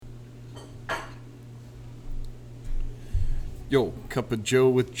Yo, Cup of Joe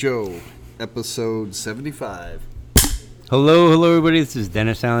with Joe, episode 75. Hello, everybody. This is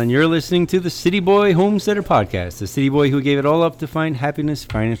Dennis Allen. You're listening to the City Boy Homesteader Podcast, the city boy who gave it all up to find happiness,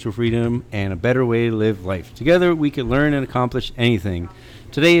 financial freedom, and a better way to live life. Together, we can learn and accomplish anything.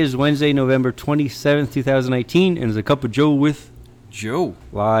 Today is Wednesday, November 27th, 2019, and it's a Cup of Joe with Joe.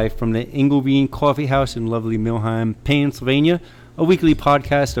 Live from the Inglebean Coffee House in lovely Millheim, Pennsylvania. A weekly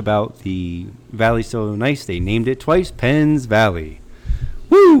podcast about the valley so nice they named it twice, Penns Valley.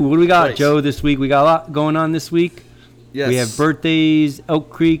 Woo! What do we got, Nice. Joe, this week? We got a lot going on this week. Yes. We have birthdays, Elk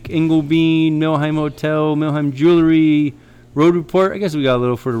Creek, Inglebean, Millheim Hotel, Millheim Jewelry, Road Report. I guess we got a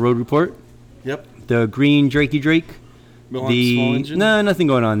little for the Road Report. Yep. The Green Drakey Drake. Millheim Small Engine? No, nothing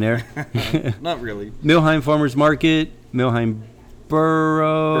going on there. Not really. Millheim Farmers Market, Millheim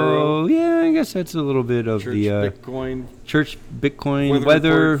Borough. Yeah, I guess that's a little bit of Church the Bitcoin. Church Bitcoin,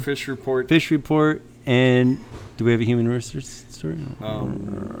 weather, report, fish report, and do we have a human resource story?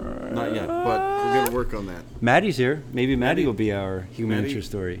 Not yet, but we're going to work on that. Maddie's here. Maybe Maddie Maddie? will be our human Maddie? interest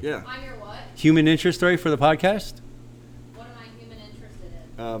story. Yeah. I'm your what? Human interest story for the podcast? What am I human interested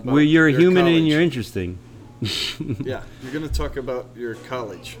in? About Well, you're a your human and college. you're interesting. Yeah, you're going to talk about your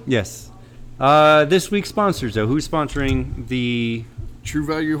college. Yes. This week's sponsors, though. Who's sponsoring the True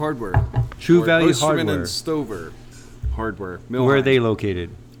Value Hardware. True Or Value Osterman Hardware? and Stover Hardware. Where are Millheim. they located?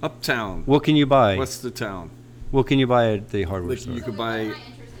 Uptown. What can you buy? West of town. What can you buy at the hardware Like store? you could What am buy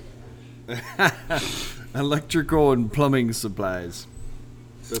I interested in? electrical and plumbing supplies.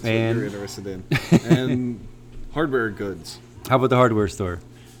 That's And- what you're interested in. And hardware goods. How about the hardware store?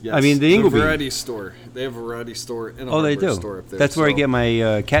 Yes. I mean, the Inglebean. variety store. They have a variety store and a Oh, they hardware do. store up there. That's where I so- get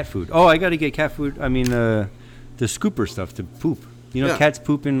my cat food. Oh, I got to get cat food. I mean, the scooper stuff to poop. You know, Yeah. cats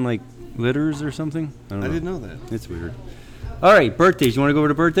poop in like litters or something. I don't know. I didn't know that. It's weird. All right, birthdays. You want to go over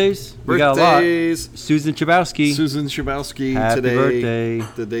to birthdays? We got a lot. Birthdays. Susan Chabowski. Susan Shabowski Happy today. birthday.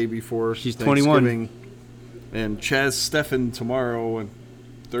 The day before. She's 21. Thanksgiving. And Chaz Steffen tomorrow and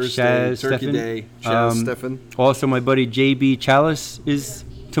Thursday. Chaz Turkey Steffen. Day. Chaz Steffen. Also, my buddy JB Chalice is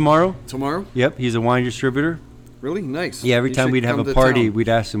tomorrow. Tomorrow? Yep, he's a wine distributor. Really? Nice. Yeah, every You time should we'd have come a to party, town, we'd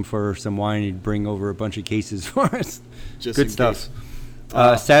ask him for some wine. He'd bring over a bunch of cases for us. just Good in stuff. case.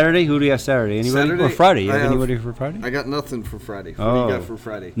 Saturday, who do you have Saturday? Anybody? Saturday, Or Friday? You I have have- anybody for Friday? I got nothing for Friday. What do Oh. you got for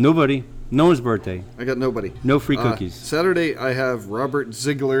Friday? Nobody. No one's birthday. I got nobody. No free cookies. Saturday, I have Robert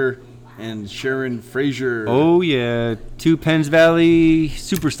Ziegler and Sharon Frazier. Oh, yeah. Two Penns Valley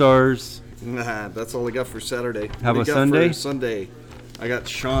superstars. Nah, that's all I got for Saturday. How What do about you got Sunday? for Sunday, I got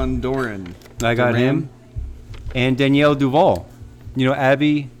Sean Doran. I got Duran? him. And Danielle Duval. You know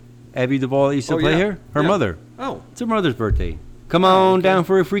Abby Duval that used to Oh, play yeah. here? Her Yeah. mother. Oh, It's her mother's birthday. Come on okay. down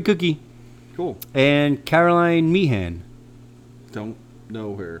for a free cookie. cool. And Caroline Meehan. Don't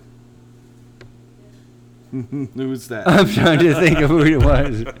know her. Who's that? I'm trying to think of who it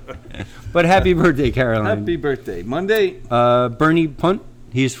was. But happy birthday, Caroline. Happy birthday. Monday. Bernie Punt.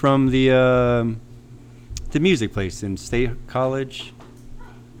 He's from the music place in State College.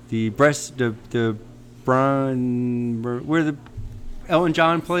 The where the Elton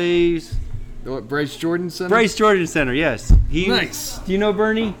John plays. What, Bryce Jordan Center? Bryce Jordan Center. Yes. Nice. Do you know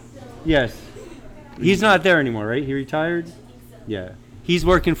Bernie? Yes. He's not there anymore, right? He retired. Yeah. He's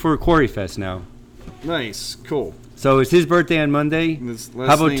working for Quarry Fest now. Nice. Cool. So it's his birthday on Monday. And his last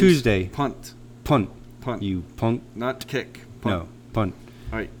How about name's Tuesday? Punt. Punt. Punt. You punk. Not kick. Punt. No. Punt.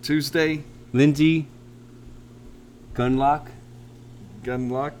 All right. Tuesday. Lindsay Gunlock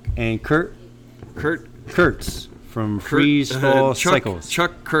Gunlock. and Kurt Kurt. Kurtz from Freeze Fall Chuck, Cycles.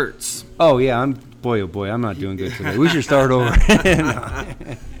 Chuck Kurtz. Oh yeah, I'm not doing good today. We should start over.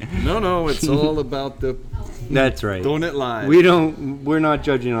 No, it's all about the That's right. doing it live. We're not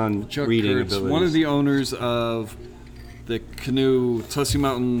judging on Chuck reading Kurtz, abilities. one of the owners of the canoe Tussey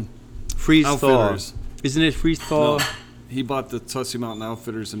Mountain Freeze Thaw. Outfitters. Isn't it Freeze Thaw? No, he bought the Tussey Mountain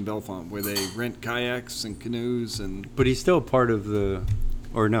Outfitters in Bellefonte, where they rent kayaks and canoes and. But he's still part of the,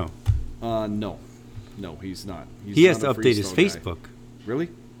 or no? No, he's not. He's He has not to a update his Freeze Thaw guy. Facebook Really?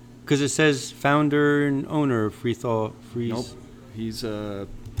 because it says founder and owner of Freeze Thaw. Freeze. Nope. He's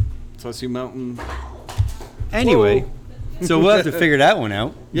Tussey Mountain. Anyway, so we'll have to figure that one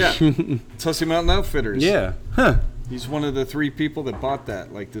out. Yeah, Tussey Mountain Outfitters. Yeah. Huh. He's one of the 3 people that bought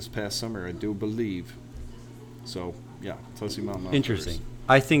that like this past summer, I do believe. So yeah, Tussey Mountain Outfitters. Interesting.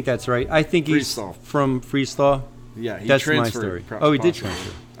 I think that's right. I think he's Freeze Thaw. from Freeze Thaw. Yeah, he That's my transferred. story. pro- Oh, he did possibly.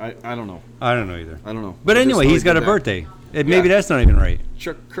 transfer. I don't know. I don't know either. I don't know. But I just anyway, know he's he got did a that. birthday. Maybe Yeah. that's not even right.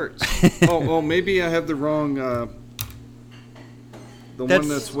 Chuck Kurtz. oh, maybe I have the wrong. The That's- one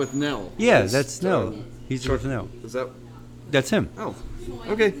that's with Nell. Yeah, It's, that's no. He's Chuck- with no. Is that? That's him. Oh,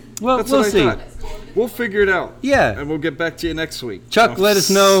 okay. Well, that's we'll what I see. thought. We'll figure it out. Yeah. And we'll get back to you next week. Chuck, let us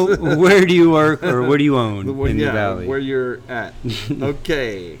know where do you work or where do you own in the yeah, valley. where you're at.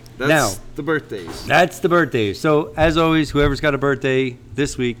 Okay. That's Now, the birthdays. That's the birthday. So, as always, whoever's got a birthday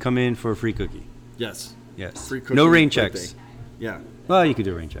this week, come in for a free cookie. Yes. Yes. Free cookie No rain birthday. checks. Yeah. Well, you could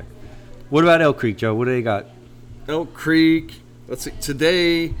do a rain check. What about Elk Creek, Joe? What do they got? Elk Creek. Let's see.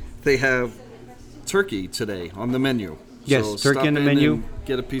 Today they have turkey today on the menu. Yes, so turkey stop on the in menu. and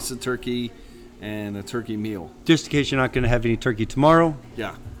get a piece of turkey and a turkey meal. Just in case you're not going to have any turkey tomorrow,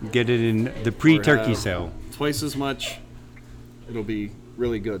 Yeah. get it in the Or pre-turkey have sale. Twice as much. It'll be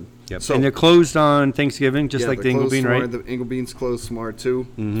really good. Yep. So, And they're closed on Thanksgiving, just like the they're closed Inglebean, tomorrow. right? The Inglebean's closed tomorrow too.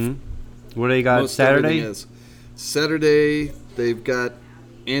 Mm-hmm. What do they got Most everything Saturday? is. Saturday they've got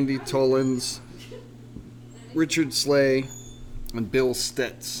Andy Tollins, Richard Slay, and Bill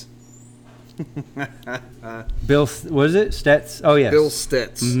Stetz. Bill, what is it? Stetz? Oh, yes. Bill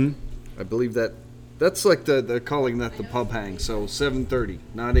Stetz. Mhm. I believe that's like they're calling that the pub hang. So 7:30,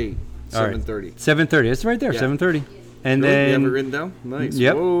 not 8. All right. 7:30. 7:30. That's right there, Yeah. 7:30. And Really? You have it then, written down? Nice.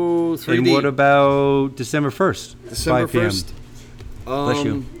 Yep. Whoa, 3D. and what about December 1st? December 5 p.m. 1st? Bless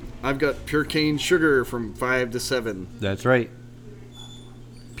you. I've got pure cane sugar from 5 to 7. That's right.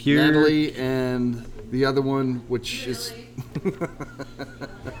 Pure. Natalie and the other one, which is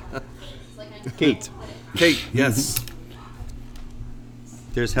Kate. Kate. Yes.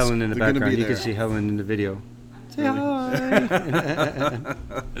 There's Helen in the They're gonna background. be You can there. see Helen in the video. Say hi.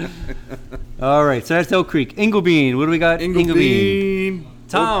 All right, so that's Elk Creek. Inglebean. What do we got? Inglebean.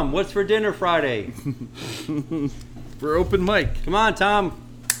 Tom, what's for dinner Friday? For open mic. Come on, Tom.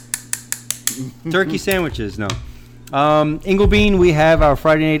 Turkey sandwiches. No. Inglebean, we have our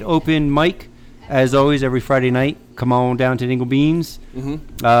Friday night open mic. As always, every Friday night. Come on down to Inglebeans.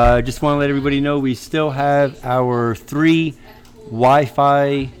 Just want to let everybody know we still have our 3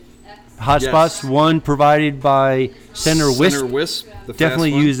 Wi-Fi hotspots. Yes. One provided by Center Wisp. Center Wisp. The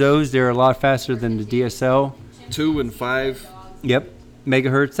Definitely fast one. use those. They're a lot faster than the DSL. 2 and 5 Yep.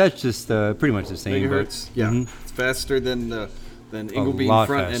 Megahertz. That's just pretty much the same. but- megahertz. Yeah, Mhm. it's faster than A Inglebean lot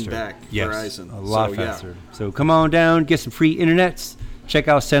front faster. and back Yes, Verizon. a lot So, faster. So come on down, get some free internets. Check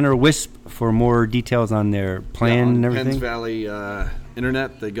out Center Wisp for more details on their plan Yeah, on and Penns everything. Valley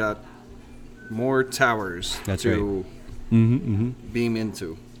Internet, they got more towers That's to Mm-hmm, beam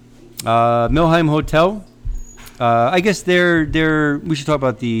into. Milheim Hotel. I guess they're. We should talk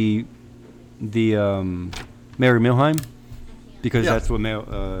about the Mary Milheim because Yeah. that's what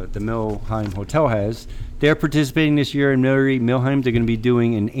the Milheim Hotel has. They're participating this year in Mary Milheim. They're going to be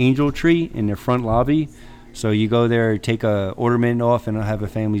doing an angel tree in their front lobby. So you go there, take a ornament off, and it'll have a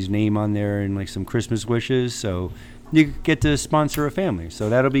family's name on there and like some Christmas wishes. So you get to sponsor a family. So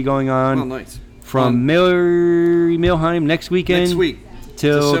that'll be going on Oh, nice. from Mary Milheim next weekend. Next week,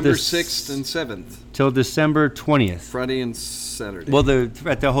 till December the 6th and 7th, till December 20th. Friday and Saturday. Well,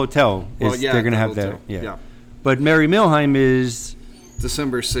 at the hotel, Well, is, yeah, they're going to the have that. hotel. Yeah. Yeah. But Mary Milheim is.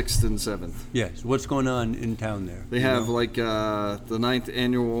 December 6th and 7th. Yes. What's going on in town there? They have like the 9th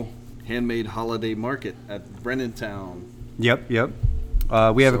annual handmade holiday market at Brennantown. Yep.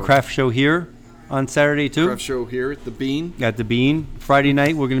 We have a So- craft show here on Saturday too. Craft show here at the Bean. At the Bean. Friday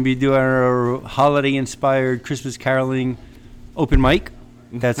night, we're going to be doing our holiday-inspired Christmas caroling open mic.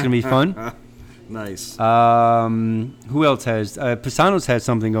 That's going to be fun. Nice. Who else has? Pisano's has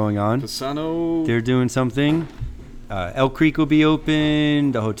something going on. Pisano. They're doing something. Elk Creek will be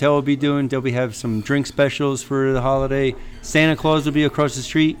open. The hotel will be doing. They'll be have some drink specials for the holiday. Santa Claus will be across the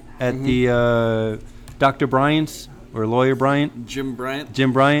street at the Dr. Bryant's or Lawyer Bryant, Jim Bryant,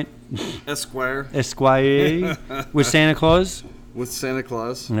 Jim Bryant, Esquire, Esquire, with Santa Claus. with Santa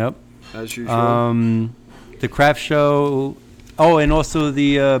Claus, Yep. as usual. The craft show. Oh, and also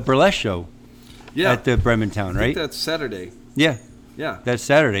the burlesque show yeah, at the Bremertown, I think right? that's Saturday. Yeah, Yeah, that's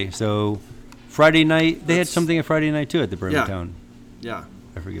Saturday. So Friday night, they had That's- something at Friday night too at the Bremertown. yeah.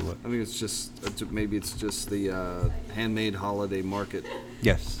 I forget what. I think it's just maybe it's just the handmade holiday market.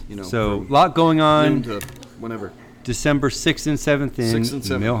 Yes. You know, so from a lot going Noon on. to whenever. December 6th and 7th in 6 and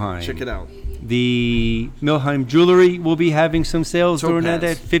 7. Milheim. Check it out. The Milheim Jewelry will be having some sales during that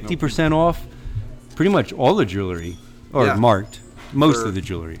Topaz. at 50% off. Pretty much all the jewelry, or Yeah. marked. Most For- of the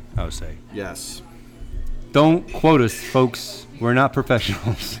jewelry, I would say. Yes, Don't quote us, folks. We're not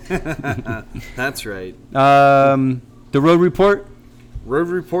professionals. that's right. The road report. Road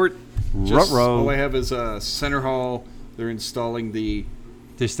report. Just, Ruh-roh. all I have is Center Hall. They're installing the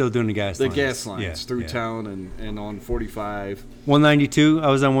They're still doing the gas lines. gas lines Yeah, through yeah. town and on 45. 192. I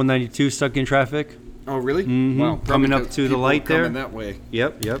was on 192, stuck in traffic. Oh, really? Mhm. Wow. Coming probably up because to the people light are there. coming that way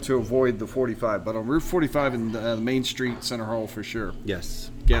Yep. to avoid the 45. But on Route 45 and Main Street, Center Hall for sure. Yes.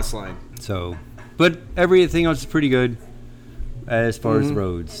 Gas line. So But everything else is pretty good as far as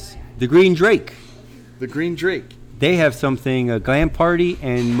roads. The Green Drake. The Green Drake. They have something, a glam party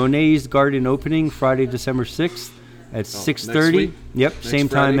and Monet's Garden opening Friday, December 6th at 6:30. week? Yep, Next same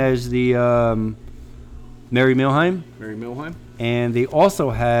time Friday? as the Mary Milheim. Mary Milheim. And they also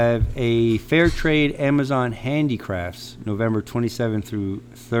have a Fair Trade Amazon Handicrafts November 27th through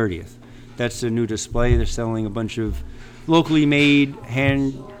 30th. That's a new display. They're selling a bunch of locally made,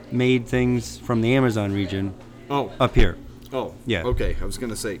 handmade things from the Amazon region Oh. up here. Oh. Yeah. Okay. I was going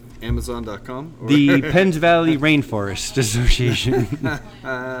to say Amazon.com. Or The Penns Valley Rainforest Association. So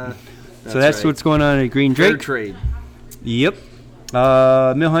that's right. what's going on at Green Fair Drake. Trade. Yep.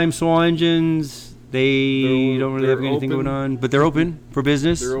 Milheim Soil Engines. They don't really have they're anything open. going on, but they're open for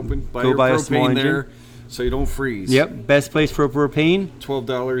business. They're open. Buy Go your buy a small propane engine. there so you don't freeze. Yep. Best place for propane.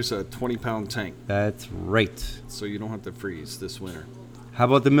 $12 a 20-pound tank, That's right. so you don't have to freeze this winter. How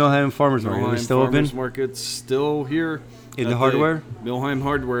about the Milheim Farmers Market? Are they Milheim still Farmers open? Market's still here. In That the hardware? day. Milheim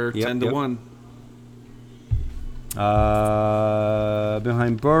Hardware, Yep, 10 to yep. 1.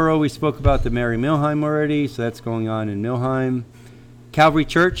 Milheim Borough, we spoke about the Mary Milheim already, so that's going on in Milheim. Calvary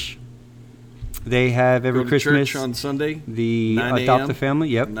Church, they have every Go to Christmas church on Sunday. the 9 Adopt a.m. a Family.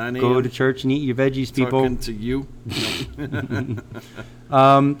 Yep. 9 Go a.m. to church and eat your veggies, people. Talking to you.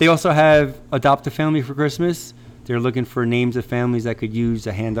 They also have Adopt a Family for Christmas. They're looking for names of families that could use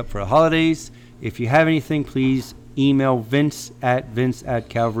a hand up for the holidays. If you have anything, please email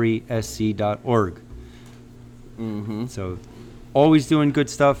vince@calvarysc.org. Mm-hmm. So, always doing good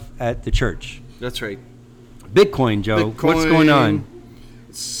stuff at the church. That's right. Bitcoin, Joe. What's going on?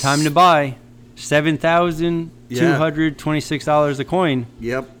 Time to buy. $7,226 a coin.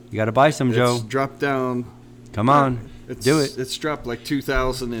 Yep. You got to buy some, Joe. It's dropped down. Come on. It's, Do it. It's dropped like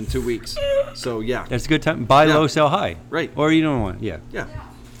 2,000 in 2 weeks. So, yeah. That's a good time. Buy Yeah. low, sell high. Right. Or you don't want. Yeah. Yeah.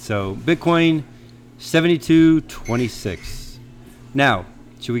 So Bitcoin, 72.26. Now,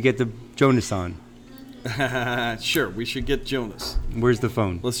 should we get the Jonas on? Sure, we should get Jonas. Where's the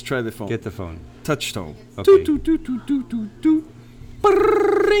phone? Let's try the phone. Get the phone. touch tone. Okay. Toot, toot, toot, toot, toot, toot, toot.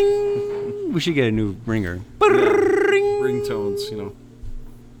 We should get a new ringer. Ringtones, you know.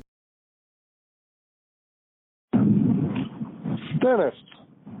 Dennis,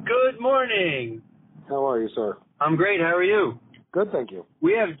 Good morning. how are you, sir? I'm great. How are you? Good, thank you.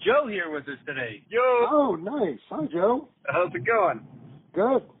 We have Joe here with us today. Yo. Oh, nice. Hi, Joe. How's it going?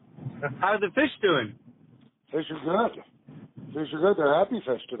 Good. How's the fish doing? Fish are good. Fish are good. They're happy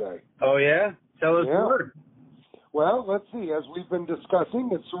fish today. Oh, yeah? Tell us Yeah. the word. Well, let's see. As we've been discussing,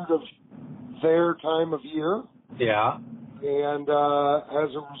 it's sort of their time of year. Yeah. And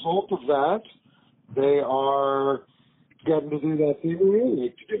as a result of that, they are getting to do that thing we really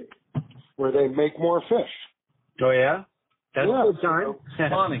need to do, where they make more fish. Oh, yeah? That's Yeah. a good time.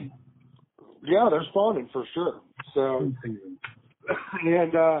 Spawning. Yeah, they're spawning for sure. So, and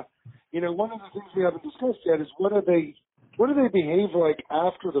one of the things we haven't discussed yet is what do they behave like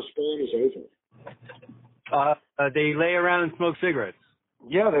after the spawn is over? They lay around and smoke cigarettes.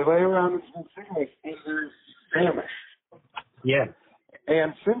 Yeah, they lay around and smoke cigarettes and they're famished. Yeah.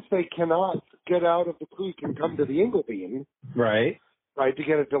 And since they cannot get out of the creek and come to the Inglebean, Right. right, to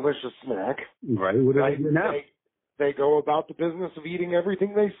get a delicious snack, Right. What right, they go about the business of eating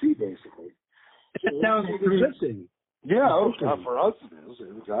everything they see, basically. That sounds interesting. Yeah, for us it is,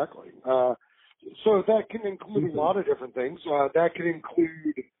 exactly. So that can include a lot of different things. That can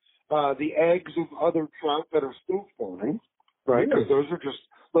include the eggs of other trout that are still spawning, right? Because those are just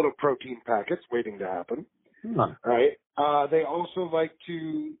little protein packets waiting to happen, right? They also like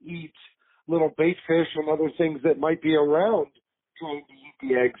to eat little bait fish and other things that might be around trying to eat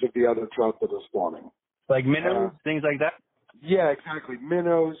the eggs of the other trout that are spawning. Like minnows, things like that? Yeah, exactly.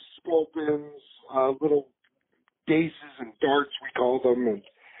 Minnows, sculpins, little daces and darts, we call them.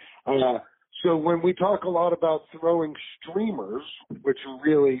 And so when we talk a lot about throwing streamers, which are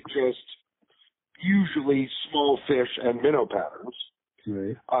really just usually small fish and minnow patterns,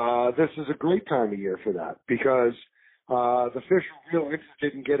 Right. this is a great time of year for that because the fish are real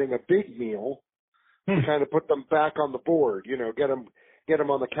interested in getting a big meal to kind of put them back on the board, get them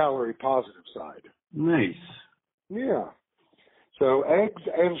on the calorie positive side. Nice. Yeah. So eggs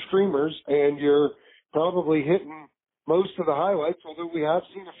and streamers, and you're probably hitting most of the highlights, although we have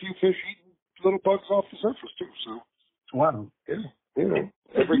seen a few fish eating little bugs off the surface too. So, Wow. yeah,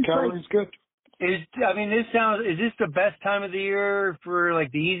 every calorie is good. Is this the best time of the year for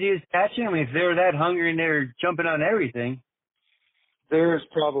like the easiest catching? I mean, if they're that hungry and they're jumping on everything. There's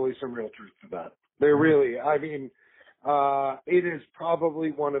probably some real truth to that. It is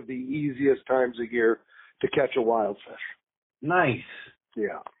probably one of the easiest times of year to catch a wild fish. Nice.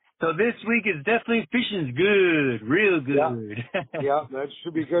 Yeah. So this week is definitely fishing's good, real good. Yeah, that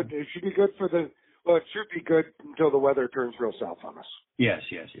should be good. It should be good it should be good until the weather turns real south on us. Yes.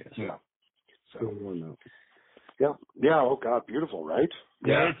 Yeah. So, yeah. Oh God, beautiful, right?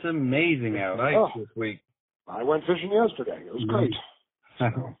 Yeah, it's amazing out this week. I went fishing yesterday. It was great.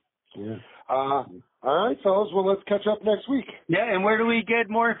 So, Yeah. all right, fellas. Well, let's catch up next week. Yeah, and where do we get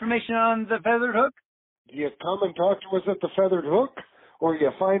more information on the feathered hook? You come and talk to us at the Feathered Hook, or you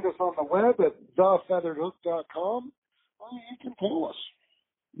find us on the web at thefeatheredhook.com, or you can call us.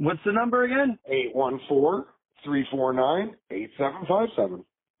 What's the number again? 814-349-8757.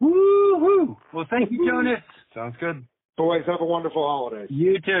 Woo-hoo! Well, thank you, Jonas. Sounds good. Boys, have a wonderful holiday.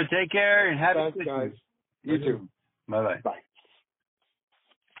 You too. Take care and happy Thanks, fishing. guys. You too. Bye-bye. Bye.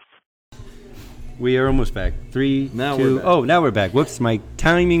 We are almost back. 3, Now 2. we're back. Oh, now we're back. Whoops, my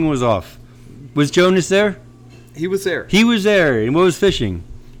timing was off. Was Jonas there? He was there. He was there. And what was fishing?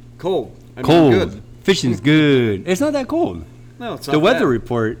 Cold. I mean, Cold. Good. Fishing's good. It's not that cold. No, it's not The weather bad.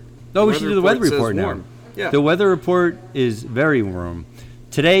 report. Oh, we should do the weather says report now. warm. Yeah. The weather report is very warm.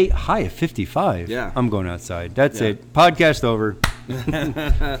 Today, high of 55. Yeah. I'm going outside. That's Yeah. it. Podcast over.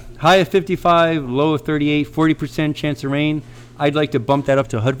 High of 55, low of 38, 40% chance of rain. I'd like to bump that up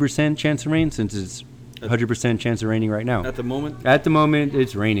to 100% chance of rain since it's 100% chance of raining right now. At the moment. At the moment,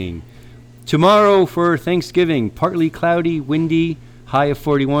 it's raining. Tomorrow for Thanksgiving, partly cloudy, windy, high of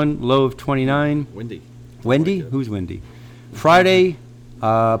 41, low of 29. Windy. Wendy? Who's Wendy? Friday,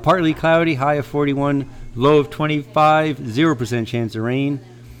 partly cloudy, high of 41, low of 25, 0% chance of rain.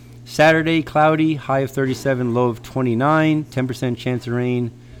 Saturday, cloudy, high of 37, low of 29, 10% chance of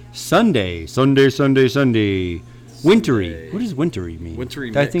rain. Sunday. Wintry. What does wintry mean? Wintry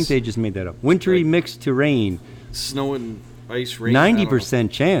I mix. think they just made that up. Wintry Like- mixed to rain. Snow and ice rain. I don't know.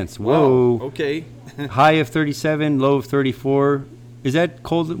 90% chance. Wow. Whoa. Okay. High of 37, low of 34. Is that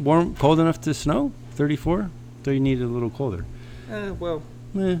cold enough to snow? 34? So you need it a little colder. Well,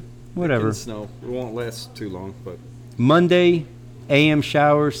 Whatever. it can snow. It won't last too long, but Monday, AM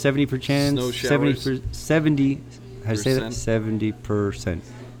showers, 70%. Snow showers. 70. I say that? Percent. 70%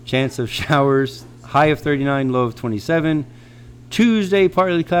 chance of showers. High of 39, low of 27. Tuesday,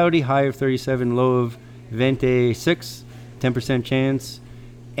 partly cloudy, high of 37, low of 26, 10% chance.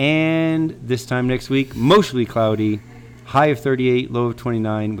 And this time next week, mostly cloudy, high of 38, low of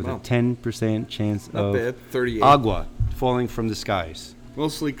 29, with Wow. a 10% chance not of bad. 38. agua falling from the skies.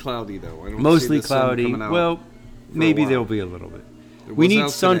 Mostly cloudy though. I don't Mostly see the sun cloudy. coming out Well, for a maybe while. there'll be a little bit. It We was need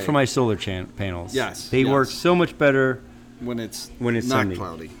out sun today for my solar panels. Yes, They work yes. so much better when it's when it's not sunny.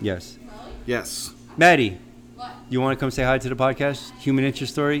 cloudy. Yes. Yes. Maddie, What? you want to come say hi to the podcast? Human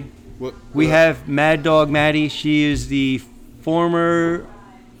Interest Story? What, We have Mad Dog Maddie. She is the former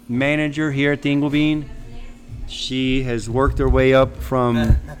manager here at the Inglebean. She has worked her way up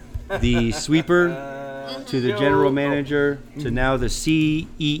from the sweeper to the general manager to now the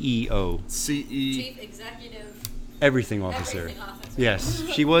CEO, CE. Chief Executive everything officer. Everything Officer. Yes,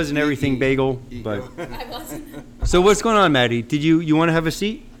 she was an everything bagel, but I wasn't. so what's going on, Maddie? Did you want to have a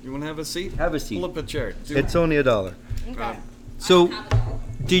seat? You want to have a seat? Have a seat. Pull up a chair. It's only $1. Okay. So, I don't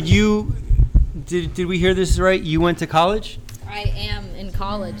have it all. did we hear this right? You went to college, I am in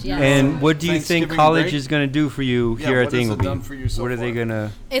college, yes. and what do you think Thanksgiving college break? is going to do for you Yeah, here at what the has it Inglebean? done for you so What are they far?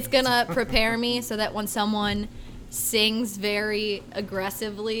 gonna? It's gonna prepare me so that when someone sings very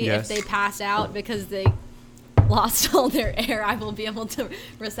aggressively, Yes. if they pass out because they lost all their air, I will be able to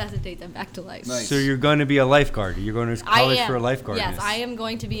resuscitate them back to life. Nice. So you're going to be a lifeguard. You're going to I college am. for a lifeguard. Yes, I am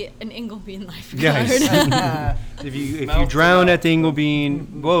going to be an Inglebean lifeguard. Yes. If you Mouth to drown mouth. at the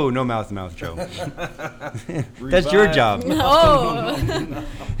Inglebean, whoa, no mouth to mouth, Joe. That's your Revive. job. No.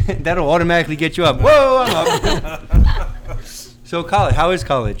 That'll automatically get you up. Whoa, I'm up. So college, how is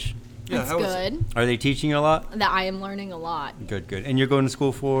college? Yeah, It's how is it? good. Are they teaching you a lot? That I am learning a lot. Good, good. And you're going to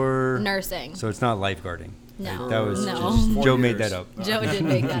school for Nursing. So it's not lifeguarding. No. That was No. just, 4 Joe made years. that up. Joe did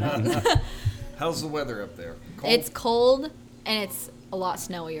make that up. How's the weather up there? Cold? It's cold and it's a lot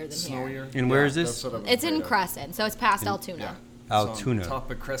snowier than here. Snowier. And where is this? that's what I'm It's in afraid of. Crescent, so it's past Altoona. Yeah. Altoona. It's on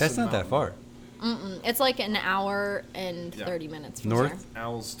top of Crescent That's not that far. Mountain. It's like an hour and Yeah. 30 minutes from North? here.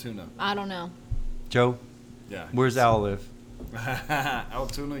 Owl's Tuna. I don't know. Joe, Yeah. where's Al live?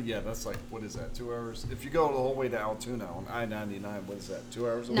 Altoona, yeah, that's like, what is that, 2 hours? If you go the whole way to Altoona on I-99, what is that, 2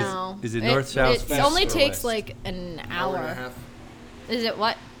 hours away? No. is it north, south, It east, only or takes west? like an Hour and a hour. half. Is it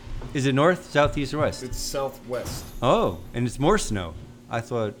what? Is it north, south, east, or west? It's southwest. Oh, and it's more snow. I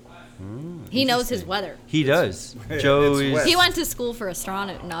thought He knows his interesting. weather. he does. It's Joe is west. He went to school for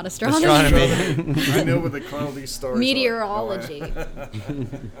astronomy, not astronomy. astronomy. I know where the cloudy stars are. Meteorology.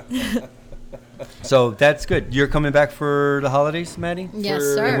 So that's good. You're coming back for the holidays, Maddie? Yes,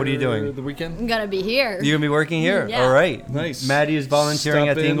 For sir. What are you doing? The weekend? I'm gonna be here. You're gonna be working here. Yeah. All right. Nice. Maddie is volunteering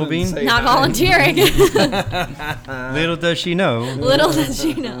Stop at the in and Inglebean. say Not hi. volunteering. Little does she know. Little does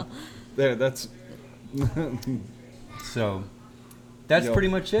she know. There, that's. So that's Yo. pretty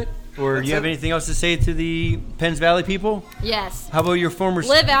much it. Or That's do you have it. anything else to say to the Penns Valley people? Yes. How about your former?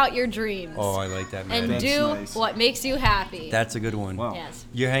 Live out your dreams. Oh, I like that, and Maddie. That's do nice. what makes you happy. That's a good one. Wow. Yes.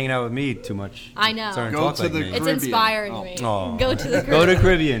 You're hanging out with me too much. I know. Starting Go talk to like the me. It's Caribbean. inspiring Oh. me. Aw. Go to the Go to Caribbean.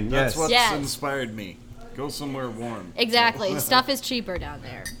 Caribbean. That's Yes. what's Yes. inspired me. Go somewhere warm. Exactly. Stuff is cheaper down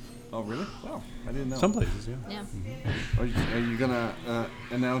there. Oh, really? Wow. I didn't know. Some places, yeah. Yeah. Are you gonna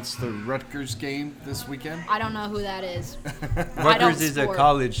announce the Rutgers game this weekend? I don't know who that is. Rutgers is a sport.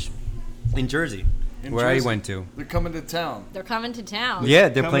 college in Jersey, In where Jersey. I went to. They're coming to town. They're coming to town. Yeah,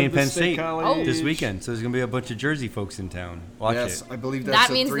 they're Coming playing to Penn State State College. this weekend, so there's gonna be a bunch of Jersey folks in town. Watch Yes, it. I believe that's That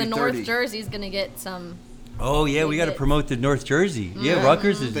at means the 3:30. North Jersey's gonna get some. Oh yeah, we got to Big hit. promote the North Jersey. Yeah, Yeah.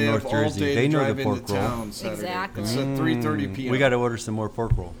 Rutgers is They North have all Jersey. day They to know drive the into pork roll. town Saturday. Exactly. It's at 3:30 p.m. We got to order some more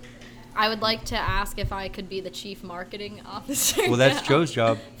pork roll. I would like to ask if I could be the chief marketing officer. Well, that's now. Joe's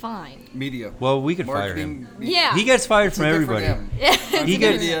job. Fine. media. Well, we could fire Marketing. him. Yeah. He gets fired It's from a different everybody. M. I'm He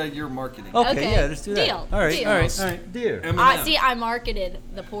gets- media. You're marketing. Okay, Okay, yeah, let's do that. deal, All right, deal. all right, all right. Deal. M&M. See, I marketed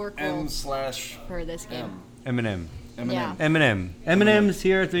the pork roll M/M. for this game. Eminem. Yeah. Eminem. Eminem's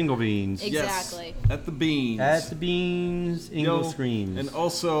here at the Inglebeans. Exactly. Yes, at the Beans. At the Beans, Ingle Yo, Screams. And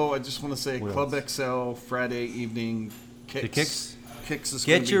also, I just want to say, What Club else? XL Friday evening kicks. The Kicks? Kicks is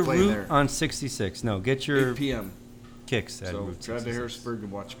going Get to your be playing route there. on 66. No, get your 8 p.m. kicks at So Route drive to 66. Harrisburg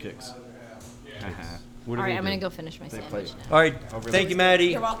and watch Kicks. What do All right, they I'm do? gonna go finish my They sandwich play. now. All right, really? thank you, Maddie.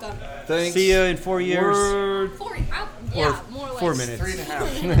 You're welcome. Thanks. See you in 4 years. Word. Yeah, more or less. 4 minutes.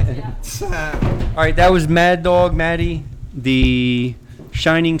 3.5. All right, that was Mad Dog Maddie, the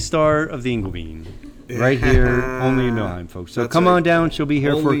shining star of the Inglebean. Right here, only in Milheim, folks. So That's come right. on down. She'll be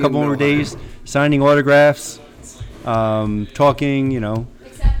here for Only a in couple more Milheim. days, signing autographs, talking,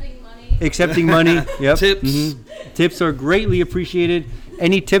 accepting money. Yep. Tips. Mhm. Tips are greatly appreciated.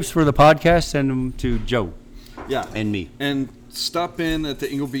 Any tips for the podcast, send them to Joe Yeah. and me. And stop in at the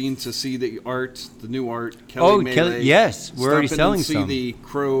Inglebean to see the art, the new art. Kelly Melee. Kelly, yes, we're already Stop in selling and see some. the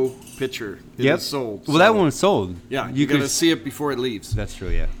crow picture. It Yep. is sold. Well, that so- one's sold. Yeah, you you got to could. see it before it leaves. That's true.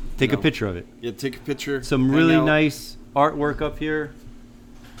 Yeah. Take a No. picture of it. Yeah, take a picture. Some hang really out. nice artwork up here.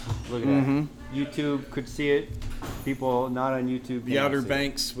 Look at Mhm. that. YouTube could see it. People not on YouTube. The cannot Outer see it.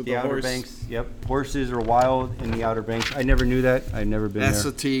 Banks with The the, Outer horse. Banks. Yep. Horses are wild in the Outer Banks. I never knew that. I've never been there.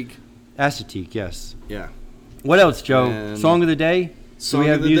 Assateague. Assateague, yes. Yeah. What else, Joe? And- Song of the day? Song we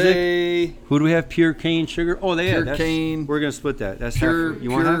have of the music? day. Who do we have? Pure cane sugar? Oh, they Pure that's, cane. We're going to split that. That's Pure. half. You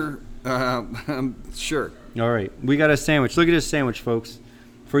want half? Sure. All right. We got a sandwich. Look at this sandwich, folks.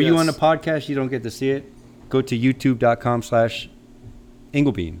 For you Yes. on the podcast, you don't get to see it. Go to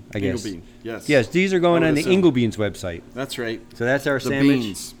youtube.com/Inglebean, I guess. Inglebean. Yes. Yes, these are going I on would the assume. Inglebeans website. That's right. So that's our The sandwich.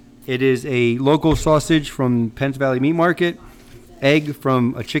 beans. It is a local sausage from Penns Valley Meat Market, egg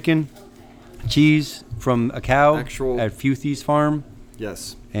from a chicken, cheese from a cow Actual- at Futhy's Farm,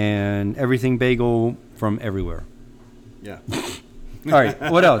 Yes. and everything bagel from everywhere. Yeah. All right,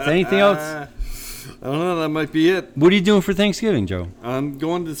 what else? Anything else? I don't know. That might be it. What are you doing for Thanksgiving, Joe? I'm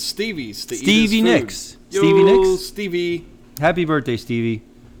going to Stevie's to eat Stevie his food. Nicks. Yo, Stevie Nicks? Stevie. Happy birthday, Stevie.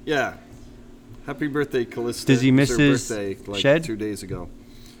 Yeah. Happy birthday, Callista. Does he It was miss her his birthday like shed? 2 days ago.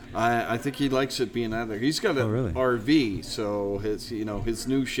 I think he likes it being out there. He's got an Oh, really? RV, so his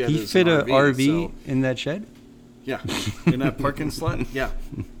new shed He is fit an a RV so- in that shed? yeah, in that parking slot. Yeah.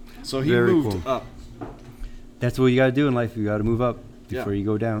 So he Very moved cool. up. That's what you got to do in life. You got to move up Yeah. before you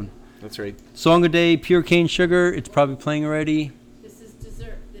go down. That's right. Song of the day, Pure Cane Sugar. It's probably playing already. This is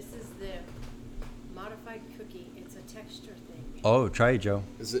dessert. This is the modified cookie. It's a texture thing. Oh, try it, Joe.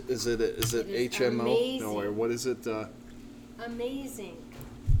 Is it It is HMO? No, or amazing. what is it? Amazing.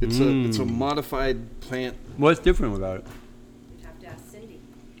 It's a modified plant. What's different about it? You'd have to ask Cindy.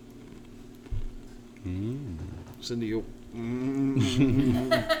 Cindy, you.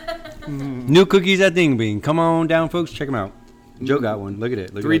 New cookies at the Inglebean. Come on down, folks. Check them out. Joe got one. Look at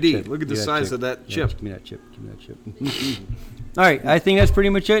it. Look 3D. At that chip. Look at the that size chip. of that Yeah, chip. give me that chip. Give me that chip. All right. I think that's pretty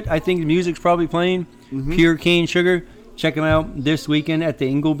much it. I think the music's probably playing. Mm-hmm. Pure Cane Sugar. Check them out this weekend at the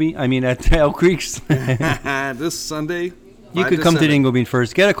Inglebean. I mean, at the Elk Creeks. This Sunday. You 5 could come to the 7. Inglebean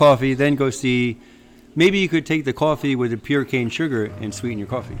first, get a coffee, then go see. Maybe you could take the coffee with the pure cane sugar and sweeten your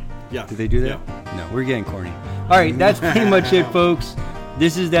coffee. Yeah. Did they do that? No, we're getting corny. All right, that's pretty much it, folks.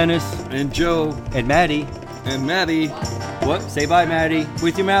 This is Dennis And Joe and Maddie. and Maddie. What? Say bye, Maddie.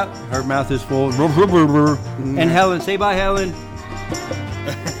 With your mouth. Her mouth is full. And Helen. Say bye, Helen.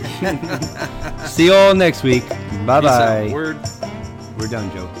 See you all next week. Bye Peace out. bye. Word. We're done,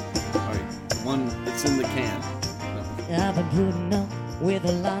 Joe. All right. One. It's in the can. I've been putting up with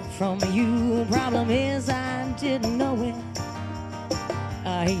a lot from you. Problem is I didn't know it.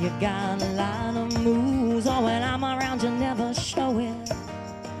 You got a lot of moves. Oh, when I'm around you never show it.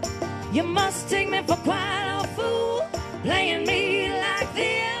 You must take me for quite a fool, playing me like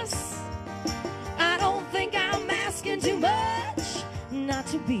this. I don't think I'm asking too much not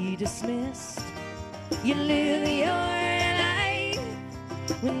to be dismissed. You live your life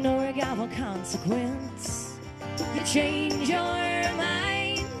with no regard for consequence. You change your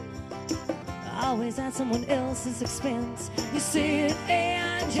mind, always at someone else's expense. You sit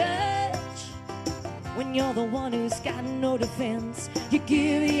and judge when you're the one who's got no defense. You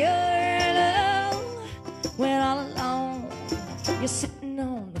give your love when all alone you're sitting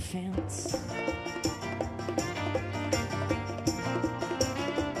on the fence.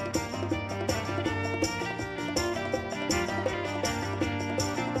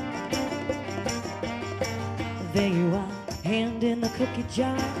 There you are, hand in the cookie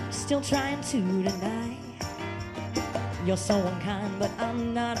jar, still trying to deny. You're so unkind, but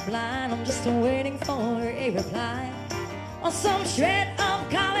I'm not blind. I'm just waiting for a reply. Or some shred of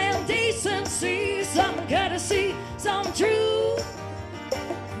common decency, some courtesy, some truth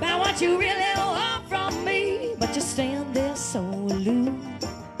about what you really want from me. But you stand there so aloof.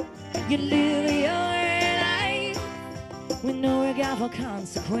 You live your life with no regard for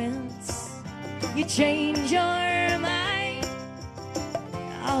consequence. You change your mind,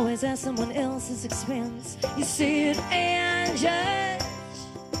 always at someone else's expense. You sit and judge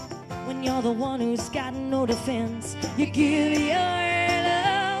when you're the one who's got no defense. You give your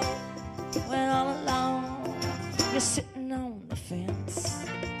love when all alone you're sitting on the fence.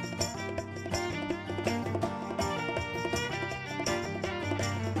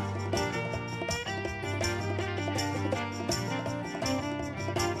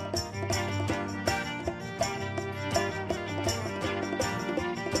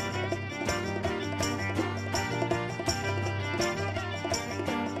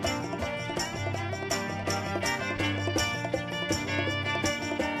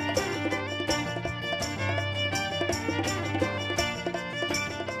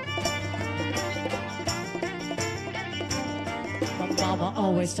 Mama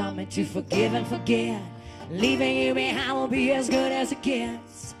always taught me to forgive and forget. Leaving you behind will be as good as it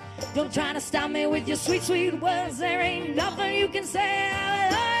gets. Don't try to stop me with your sweet, sweet words. There ain't nothing you can say.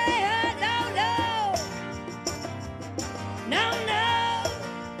 No, no, no, no.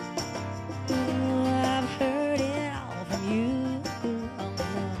 Ooh, I've heard it all from you. Oh,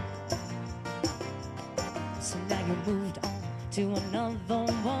 no. So now you moved on to another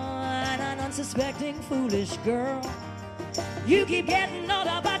one, an unsuspecting, foolish girl. You keep getting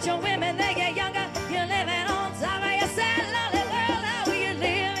older, but your women, they get younger. You're living on top of your sad, lonely world. Now you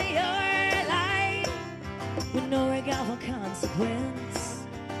live your life with no regard for consequence.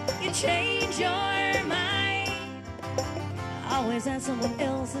 You change your mind, always at someone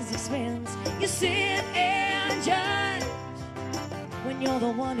else's expense. You sit and judge when you're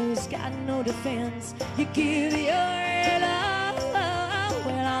the one who's got no defense. You give your love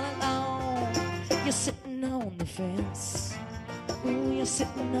when all alone you're sitting on the fence. Ooh, you're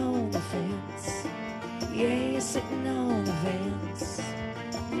sitting on the fence. Yeah, you're sitting on the fence.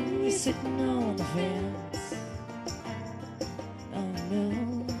 Ooh, you're sitting on the fence. Oh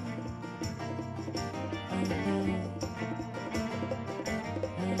no. Oh no.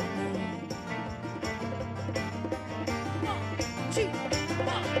 Oh no. 1, 2,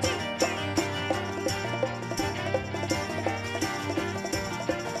 1, 2.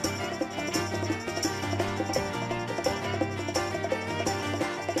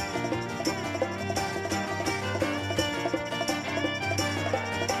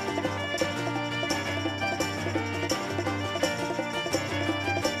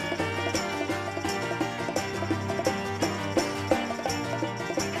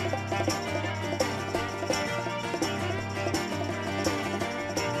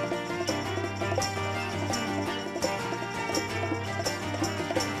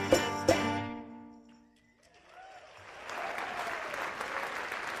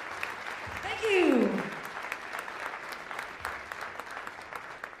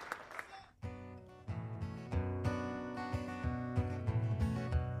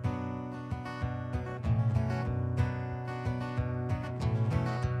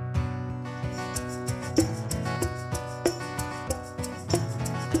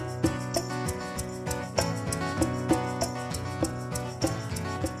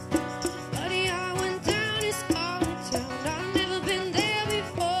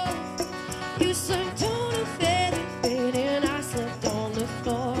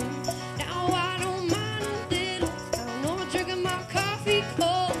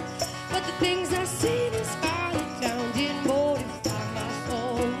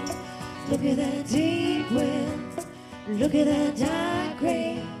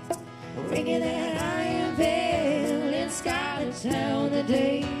 ringing that iron bell in Scarlet Town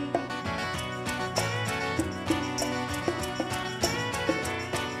today.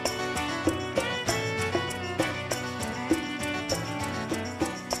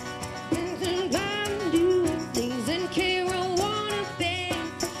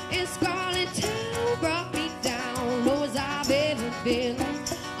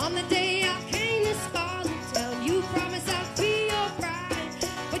 On the day I came to Scarlet Town, you promised I'd be your bride,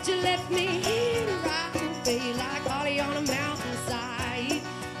 but you left me here to rot and fade like Holly on a mountainside.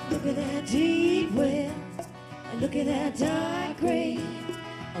 Look at that deep well, and look at that dark grave,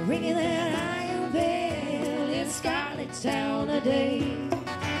 ringing that iron bell in Scarlet Town today.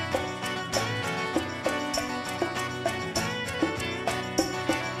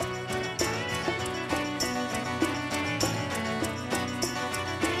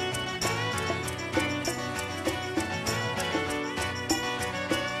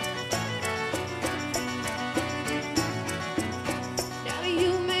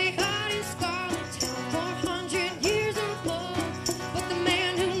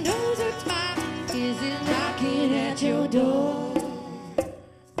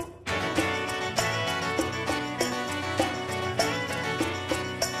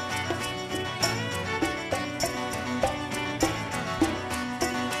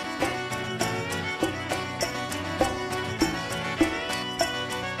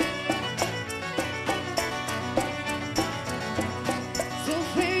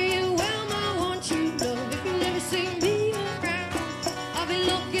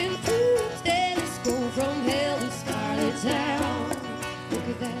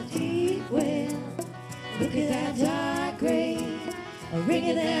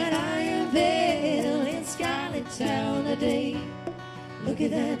 Ringing that iron bell in Scarlet Town today. Look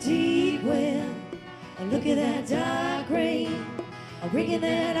at that deep well, look at that dark rain. Ringing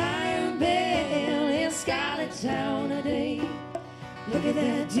that iron bell in Scarlet Town today. Look at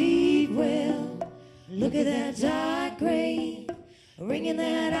that deep well, look at that dark rain. Ringing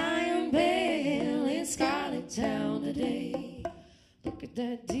that iron bell in Scarlet Town today. Look at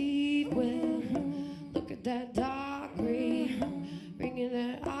that deep well, look at that dark rain. Ringing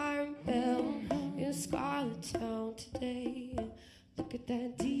that iron bell in Scarlet Town today. Look at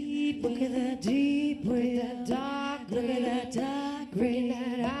that deep, look at that deep, look at that dark, look at that dark, ringing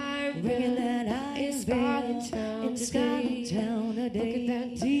that iron bell in Scarlet Town today. Look at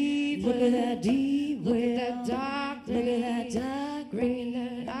that deep, look at that deep, look at that dark, look at that dark,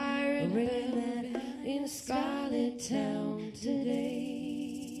 ringing that iron bell in Scarlet Town today.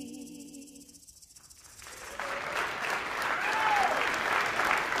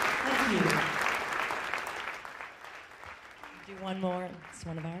 Do one more. It's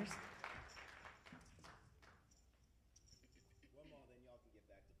one of ours. One more, then y'all can get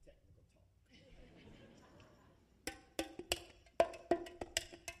back to technical talk.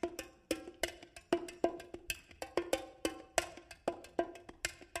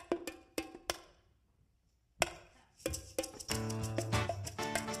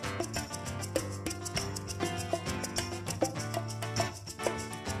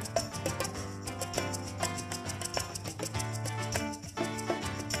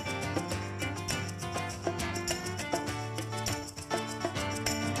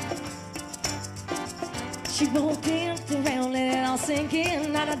 She won't dance around, let it all sink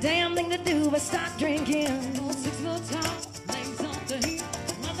in. Not a damn thing to do but start drinking. 6 foot tall, legs on the heel,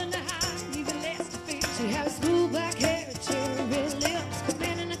 nothing to hide, even less to fear. She has smooth black hair, cherry red lips,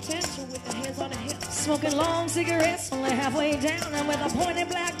 commanding attention with her hands on her hips. Smoking long cigarettes, only halfway down, and with a pointed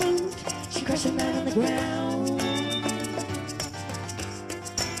black boot, she crushed a man on the ground.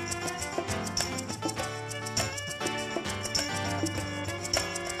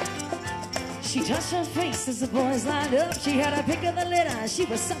 She touched her face as the boys lined up. She had a pick of the litter, she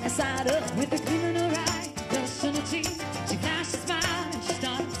was sunny side up. With a gleam in her eye, dust on her teeth, she flashed a smile and she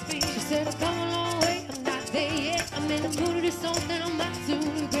started to speak. She said, I've come a long way, I'm not there yet. I'm in the mood of this song that I'm not soon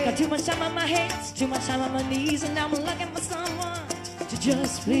regret. Got too much time on my hands, too much time on my knees, and I'm looking for someone to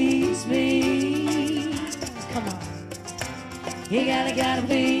just please me. Come on, you gotta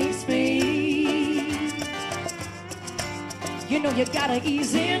please me. You know you gotta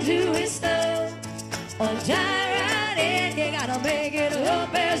ease into his stuff or die right in. You gotta make it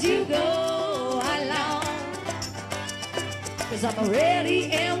up as you go along. 'Cause I'm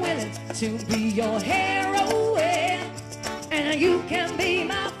ready and willing to be your heroine, and you can be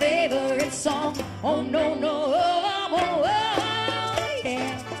my favorite song. Oh no, no, oh, oh, oh,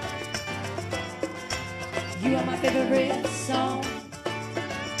 yeah. You are my favorite song.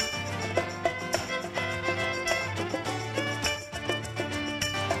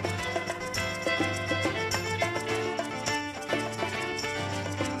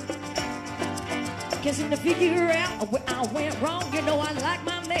 can't seem to figure out where I went wrong. You know I like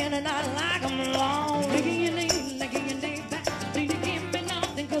my man and I like him long. Making your name back. Need to give me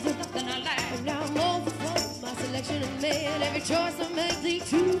nothing cause there's nothing I like. Now I'm overflow, my selection is made. Every choice I make leads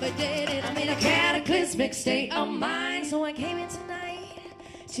to the dead. And I'm in a cataclysmic state of mind. So I came in tonight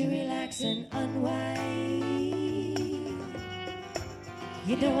to relax and unwind.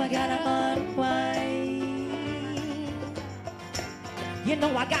 You know I gotta unwind. You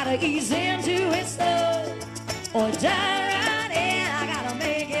know I gotta ease into it slow or die right in. I gotta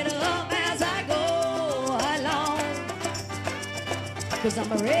make it up as I go along. Cause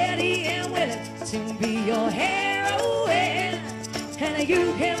I'm ready and willing to be your heroine. And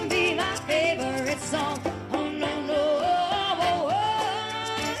you can be my favorite song. Oh no, no, oh,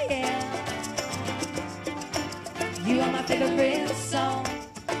 oh, yeah. You are my favorite song.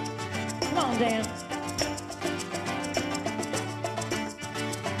 Come on, Dan.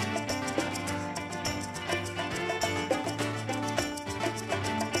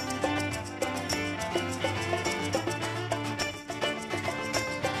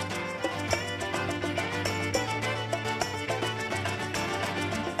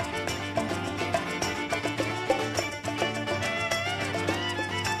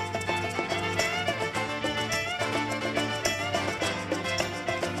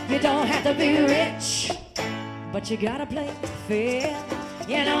 You don't have to be rich, but you gotta play fair.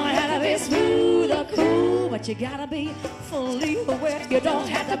 You don't have to be smooth or cool, but you gotta be fully aware. You don't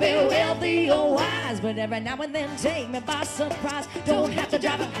have to be wealthy or wise, but every now and then take me by surprise. Don't have to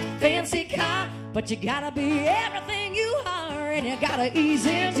drive a fancy car, but you gotta be everything you are. And you gotta ease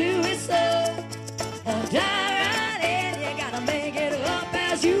into it slow or die right in. You gotta make it up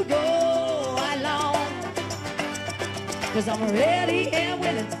as you go along. Cause I'm ready and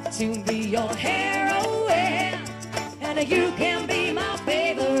willing to be your heroine. And you can be my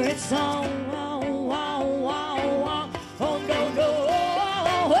favorite song. Oh, oh, oh, oh, oh no, no,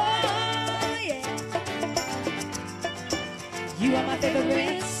 oh, oh, yeah. You are my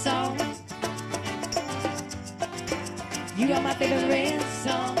favorite song. You are my favorite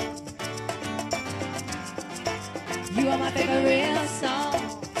song. You are my favorite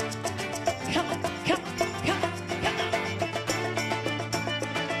song.